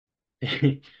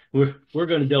We're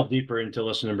going to delve deeper into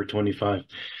lesson number 25.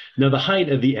 Now, the height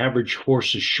of the average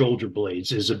horse's shoulder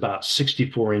blades is about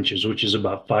 64 inches, which is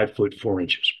about 5 foot 4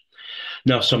 inches.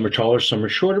 Now, some are taller, some are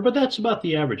shorter, but that's about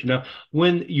the average. Now,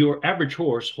 when your average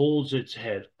horse holds its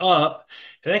head up,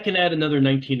 that can add another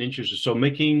 19 inches or so,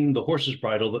 making the horse's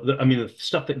bridle, I mean, the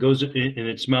stuff that goes in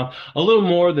its mouth, a little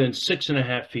more than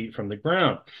 6.5 feet from the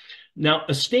ground. Now,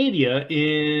 a stadia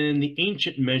in the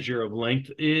ancient measure of length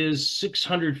is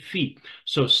 600 feet.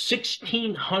 So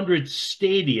 1,600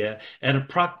 stadia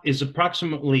is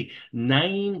approximately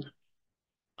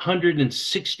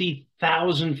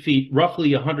 960,000 feet,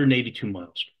 roughly 182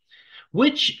 miles,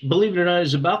 which, believe it or not,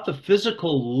 is about the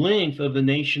physical length of the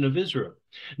nation of Israel.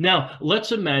 Now,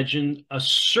 let's imagine a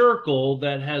circle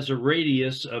that has a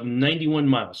radius of 91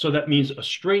 miles. So that means a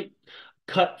straight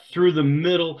cut through the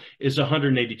middle is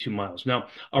 182 miles. Now,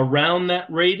 around that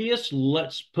radius,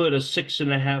 let's put a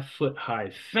 6.5 foot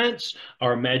high fence.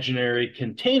 Our imaginary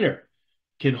container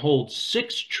can hold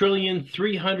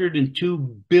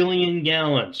 6,302,000,000,000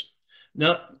 gallons.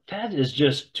 Now, that is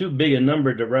just too big a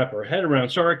number to wrap our head around.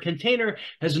 So our container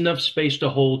has enough space to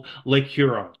hold Lake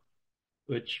Huron,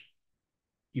 which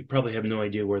you probably have no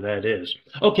idea where that is.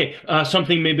 Okay,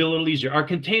 something maybe a little easier. Our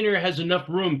container has enough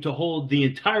room to hold the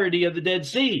entirety of the Dead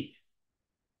Sea.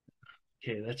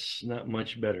 Okay, that's not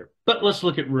much better. But let's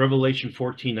look at Revelation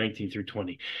 14:19 through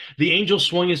 20. The angel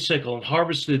swung his sickle and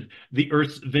harvested the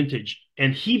earth's vintage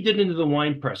and heaved it into the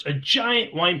winepress, a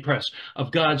giant winepress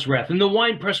of God's wrath. And the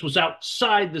winepress was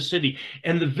outside the city,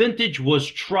 and the vintage was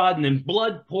trodden, and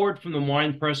blood poured from the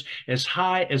winepress as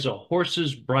high as a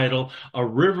horse's bridle, a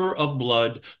river of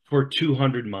blood for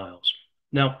 200 miles.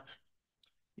 Now,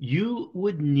 you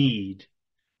would need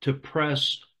to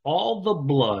press all the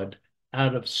blood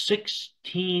out of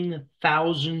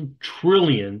 16,000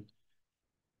 trillion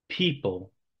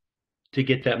people to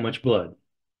get that much blood.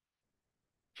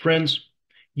 Friends,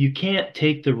 you can't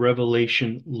take the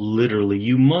revelation literally.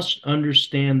 You must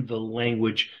understand the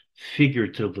language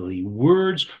figuratively.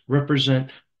 Words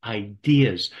represent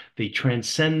ideas. They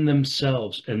transcend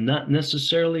themselves and not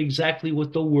necessarily exactly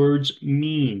what the words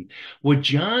mean. What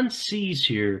John sees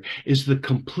here is the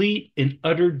complete and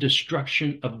utter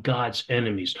destruction of God's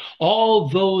enemies. All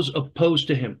those opposed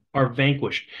to him are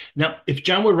vanquished. Now, if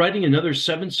John were writing another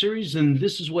seven series, then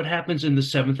this is what happens in the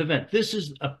seventh event. This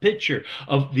is a picture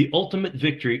of the ultimate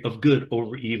victory of good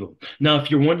over evil. Now, if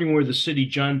you're wondering where the city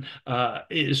John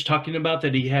is talking about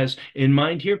that he has in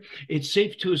mind here, it's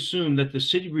safe to assume that the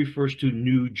city refers to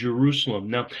New Jerusalem.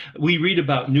 Now, we read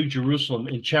about New Jerusalem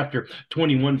in chapter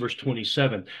 21, verse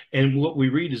 27. And what we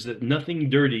read is that nothing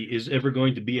dirty is ever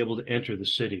going to be able to enter the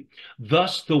city.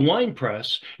 Thus, the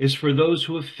winepress is for those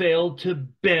who have failed to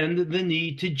bend the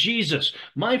knee to Jesus.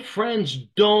 My friends,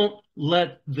 don't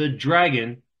let the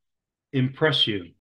dragon impress you.